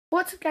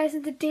What's up guys,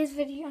 in today's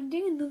video I'm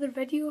doing another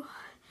video.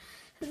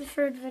 This is the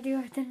third video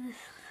I've done this,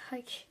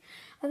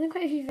 I've done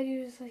quite a few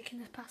videos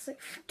in the past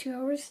 2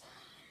 hours.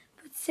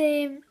 But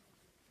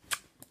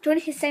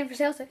Jonny Hayes signed for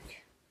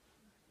Celtic.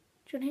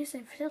 Jonny Hayes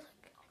signed for Celtic.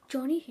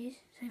 Jonny Hayes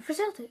signed for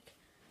Celtic.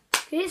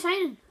 Great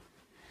signing.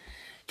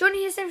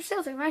 Jonny Hayes signed for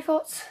Celtic. My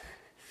thoughts.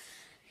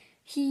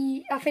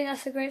 I think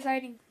that's a great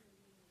signing.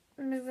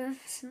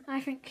 I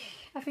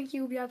think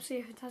he will be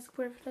absolutely a fantastic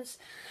player for this.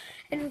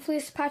 In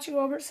replace Patrick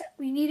Roberts,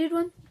 we needed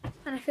one,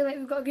 and I feel like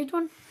we've got a good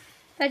one.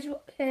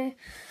 Jonny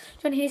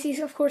Hayes,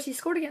 of course, he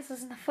scored against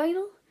us in the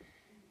final.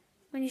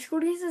 When he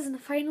scored against us in the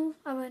final,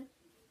 I went.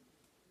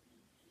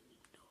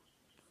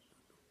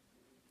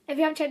 If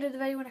you haven't checked out the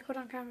video when I caught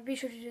on camera, be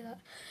sure to do that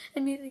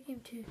and mute the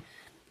game too.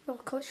 Well,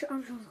 clutch your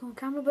arms on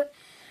camera, but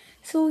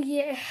so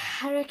yeah,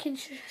 I reckon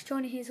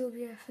Jonny Hayes will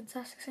be a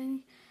fantastic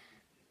signing.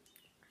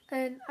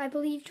 And I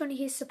believe Jonny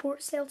Hayes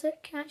supports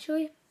Celtic,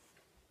 actually.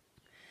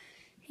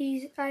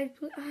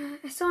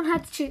 Someone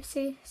had to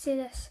say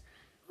this.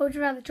 What would you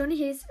rather, Jonny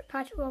Hayes or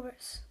Patrick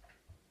Roberts?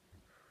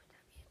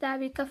 That'd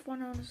be a tough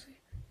one, honestly.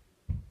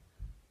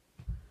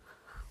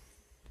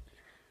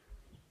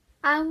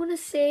 I'm going to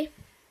say,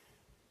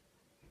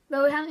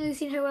 well, we haven't really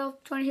seen how well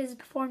Jonny Hayes has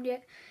performed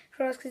yet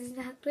for us because he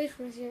hasn't played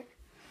for us yet.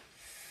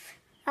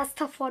 That's a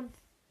tough one.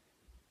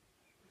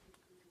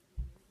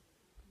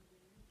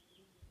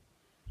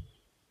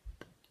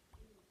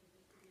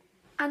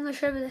 I'm not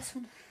sure about this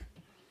one.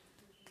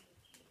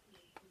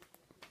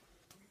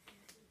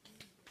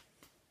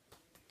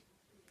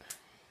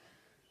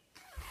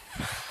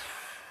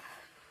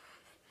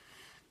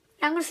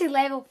 I'm going to say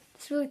level.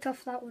 It's really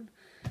tough, that one.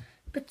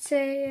 But,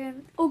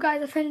 oh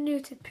guys, I found a new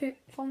to put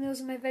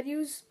thumbnails in my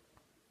videos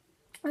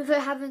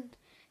without having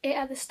it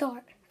at the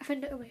start. I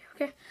found it away,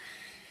 okay?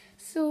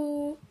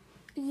 So,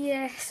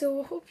 yeah,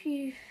 so I hope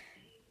you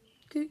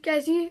do.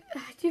 Guys, do you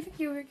think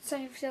he'll be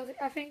signing for Celtic?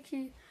 I think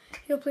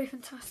he'll play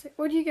fantastic.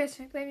 What do you guys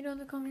think? Let me know in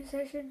the comment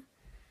section.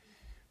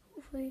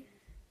 Hopefully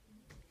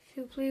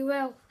he'll play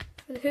well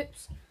for the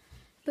Hoops.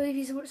 I believe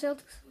he supports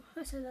Celtic, so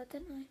I said that,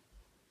 didn't I?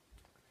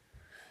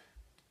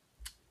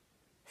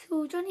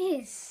 So Jonny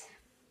Hayes,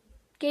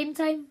 game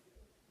time,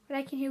 I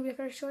reckon he'll be a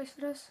first choice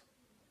for us.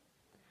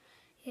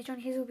 Yeah,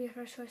 Jonny Hayes will be a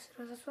first choice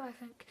for us, that's what I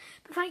think.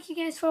 But thank you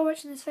guys for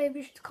watching this video.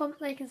 Be sure to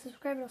comment, like and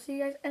subscribe, and I'll see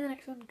you guys in the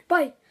next one.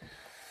 Goodbye!